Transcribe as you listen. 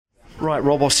Right,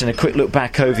 Rob Austin, a quick look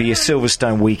back over your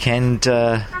Silverstone weekend.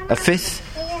 A fifth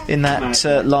in that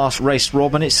last race,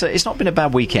 Rob, and it's not been a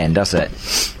bad weekend, has it?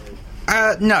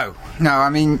 No. I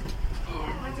mean,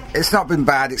 it's not been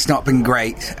bad. It's not been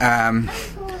great.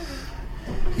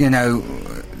 You know,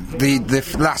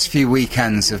 the last few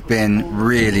weekends have been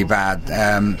really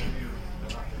bad.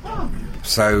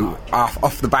 So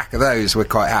off the back of those, we're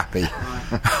quite happy.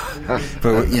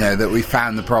 But you know that we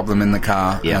found the problem in the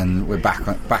car, and we're back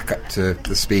up to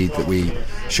the speed that we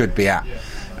should be at.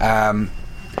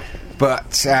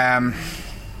 But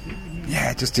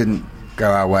it just didn't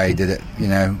go our way, did it? You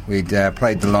know, we'd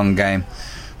played the long game.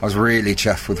 I was really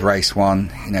chuffed with race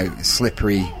one. You know,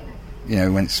 slippery. You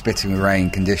know, when it's spitting with rain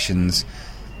conditions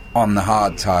on the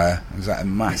hard tyre, it was like a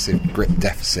massive grip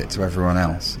deficit to everyone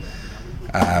else.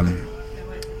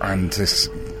 And to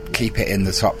keep it in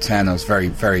the top 10, I was very,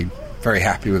 very, very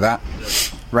happy with that.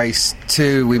 Race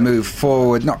 2, we moved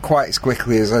forward, not quite as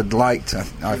quickly as I'd liked.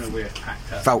 I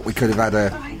felt we could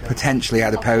have potentially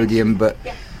had a podium, but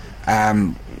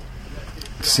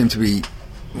seemed to be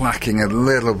lacking a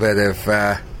little bit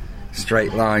of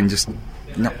straight line, just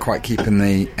not quite keeping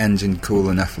the engine cool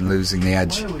enough and losing the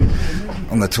edge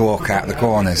on the torque out of the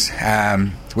corners,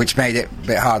 which made it a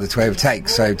bit harder to overtake,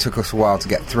 so it took us a while to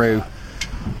get through.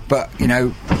 But, you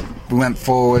know, we went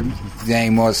forward. The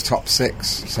aim was top 6,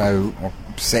 so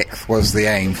 6th was the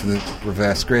aim for the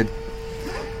reverse grid.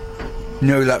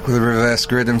 No luck with the reverse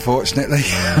grid, unfortunately.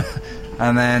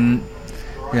 And then,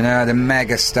 you know, had a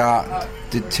mega start,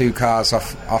 did 2 cars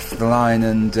off the line,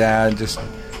 and I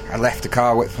left the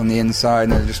car width on the inside,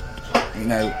 and I just, you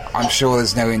know, I'm sure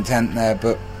there's no intent there,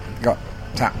 but got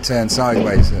turned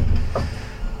sideways.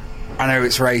 I know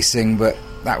it's racing, but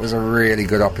that was a really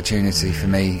good opportunity for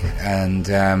me, and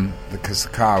because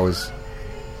I was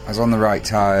on the right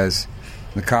tyres,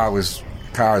 the car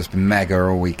has been mega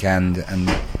all weekend,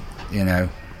 and you know,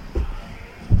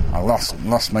 I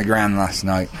lost my gran last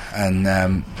night, and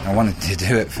I wanted to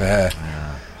do it for her,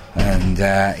 and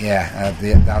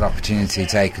that opportunity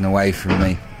taken away from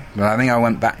me. But I think I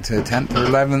went back to 10th or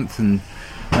 11th and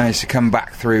managed to come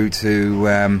back through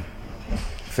to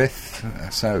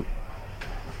 5th, so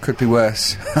could be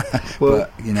worse. Well,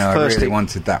 but you know, I really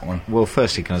wanted that one. Well,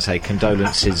 firstly, can I say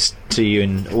condolences to you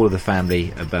and all of the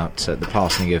family about the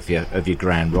passing of your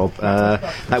gran, Rob.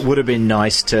 That would have been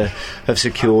nice to have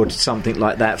secured something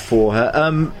like that for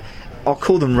her. I'll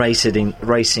call them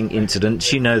racing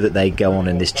incidents. You know that they go on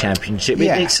in this championship.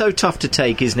 Yeah. It's so tough to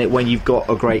take, isn't it, when you've got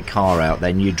a great car out there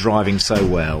and you're driving so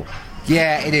well?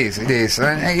 Yeah, it is.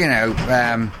 You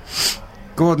know,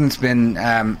 Gordon's been,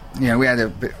 you know, we had a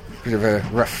bit of a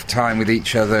rough time with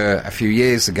each other a few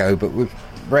years ago, but we've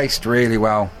raced really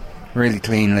well, really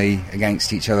cleanly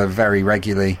against each other very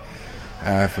regularly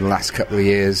for the last couple of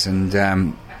years, and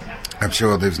I'm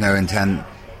sure there's no intent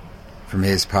from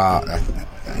his part.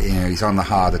 You know, he's on the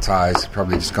harder tyres,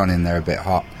 probably just gone in there a bit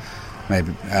hot.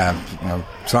 Maybe you know,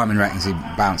 Simon reckons he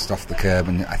bounced off the curb,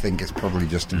 and I think it's probably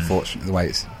just unfortunate the way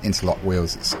it's interlock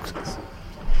wheels. It's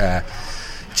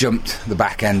jumped the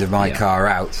back end of my car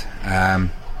out.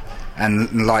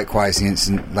 And likewise, the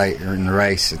instant later in the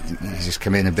race, he's just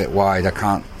come in a bit wide. I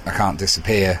can't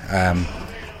disappear.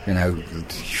 You know,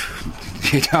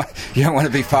 you don't want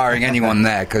to be firing anyone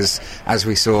there, because, as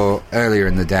we saw earlier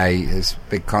in the day, there's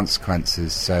big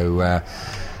consequences. So,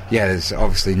 there's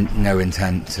obviously no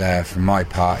intent from my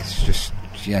part. It's just,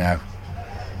 you know,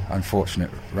 unfortunate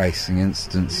racing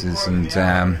instances, and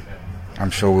I'm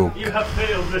sure we'll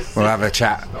have a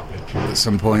chat at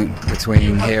some point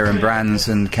between here and Brands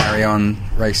and carry on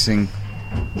racing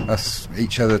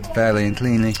each other fairly and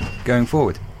cleanly going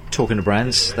forward. Talking to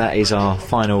Brands, that is our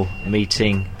final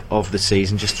meeting of the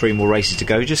season. Just 3 more races to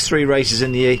go. Just 3 races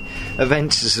in the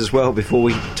events as well before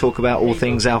we talk about all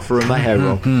things Alfa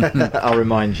Romeo, Rob. I'll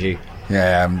remind you.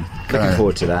 Yeah, I'm looking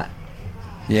forward to that.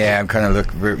 Yeah,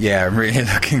 I'm really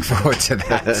looking forward to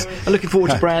that. I'm looking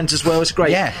forward to Brands as well. It's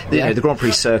great. You know, the Grand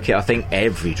Prix circuit, I think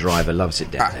every driver loves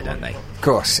it down there, don't they? Of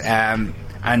course. And,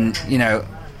 you know,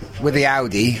 with the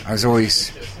Audi, I was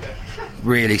always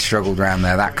really struggled around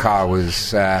there. That car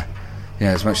was, you know,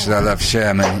 as much as I love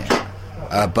Sherman,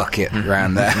 a bucket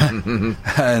around there.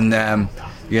 And,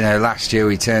 you know, last year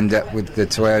we turned up with the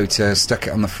Toyota, stuck it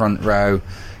on the front row,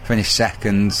 finished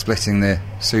second, splitting the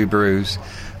Subarus,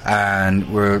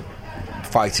 and we're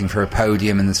fighting for a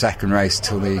podium in the second race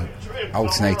till the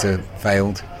alternator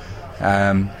failed.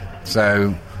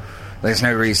 So there's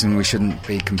no reason we shouldn't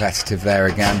be competitive there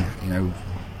again. You know,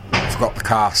 we've got the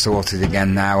car sorted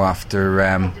again now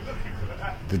after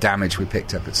the damage we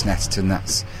picked up at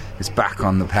Snetterton. It's back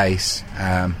on the pace.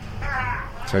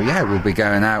 So yeah, we'll be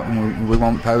going out and we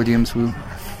want podiums.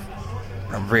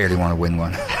 I really want to win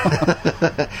one.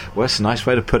 Well, it's a nice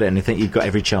way to put it, and I think you've got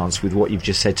every chance with what you've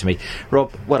just said to me.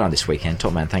 Rob, well done this weekend.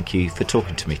 Top man, thank you for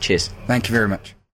talking to me. Cheers. Thank you very much.